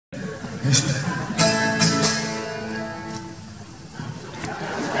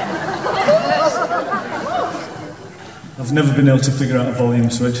I've never been able to figure out a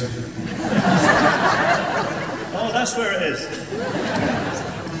volume switch. Oh, that's where it is.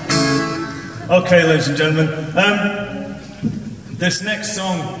 Okay, ladies and gentlemen, this next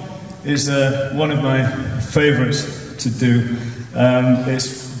song is one of my favourites to do.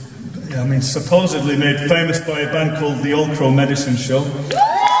 It's, I mean, supposedly made famous by a band called the Old Crow Medicine Show. There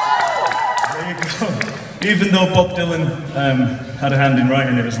you go. Even though Bob Dylan had a hand in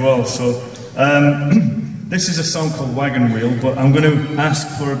writing it as well. So this is a song called Wagon Wheel, but I'm going to ask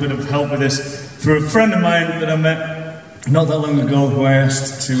for a bit of help with this through a friend of mine that I met not that long ago, who I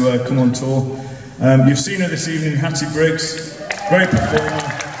asked to come on tour. You've seen her this evening, Hattie Briggs, great performer.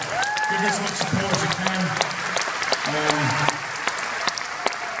 Give her as much support as you can.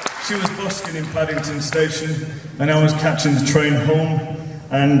 She was busking in Paddington Station, and I was catching the train home,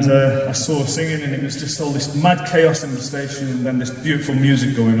 and I saw her singing, and it was just all this mad chaos in the station, and then this beautiful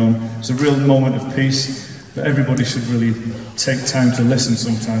music going on. It's a real moment of peace. But everybody should really take time to listen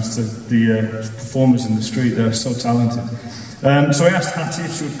sometimes to the performers in the street. They're so talented. So I asked Hattie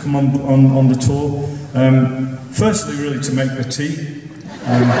if she would come on the tour. Firstly, really, to make the tea.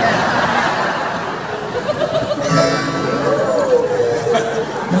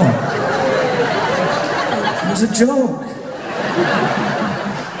 No. It was a joke.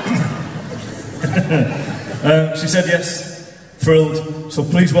 She said yes, thrilled. So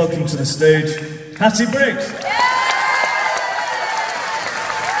please welcome to the stage, Hattie Briggs.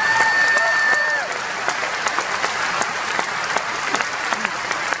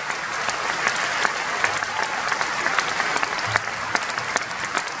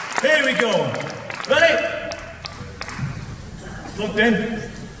 Here we go. Ready? Plugged in.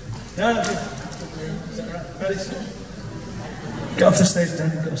 Yeah. Ready? Get off the stage, Dan.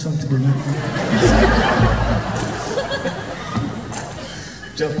 Got something to do now.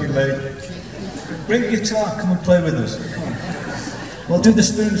 Joking, mate. Bring your guitar, come and play with us. Come on. We'll do the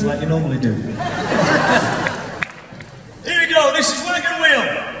spoons like you normally do. Here we go, this is Wagon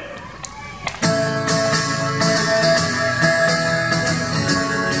Wheel.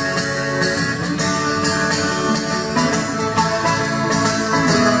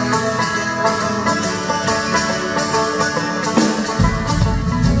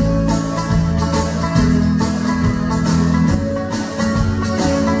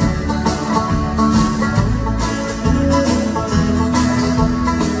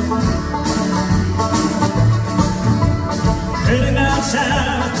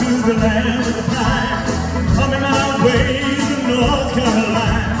 South to the land of the pine, coming our way to North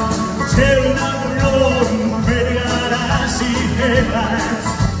Carolina, staring out the road and praying out I see headlights.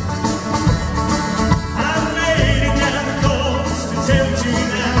 I'm waiting down the coast to tell you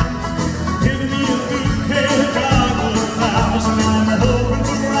now, giving me a bouquet of gargoyle flowers, and I'm hoping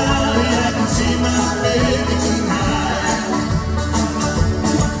for Raleigh I can see my baby tonight.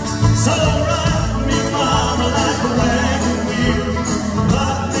 So rock me, mama, like a wagon wheel.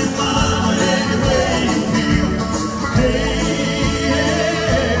 Rock me, mama, any way you feel. Hey,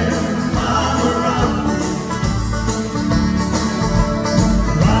 yeah, mama, rock me.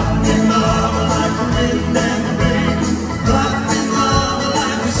 Rock me, mama, like the wind and the rain. Rock me, mama,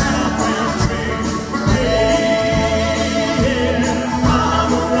 like the southbound train. Hey, yeah,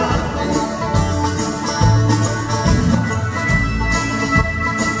 mama, rock me.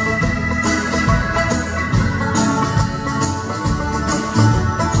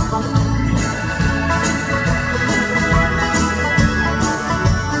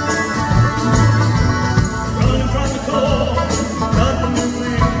 Running from the cold, running from the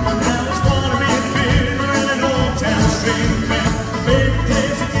wind. Now it's gonna be a fiddler in an old town string band. Baby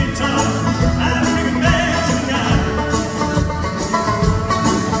plays the guitar, I'm bringing back tonight.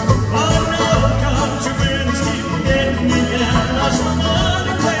 Oh no, country winds keep getting me down. Lost my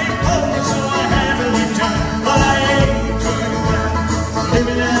money playing poker, so I had to leave town. But I ain't turning back.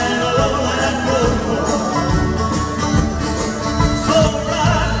 Living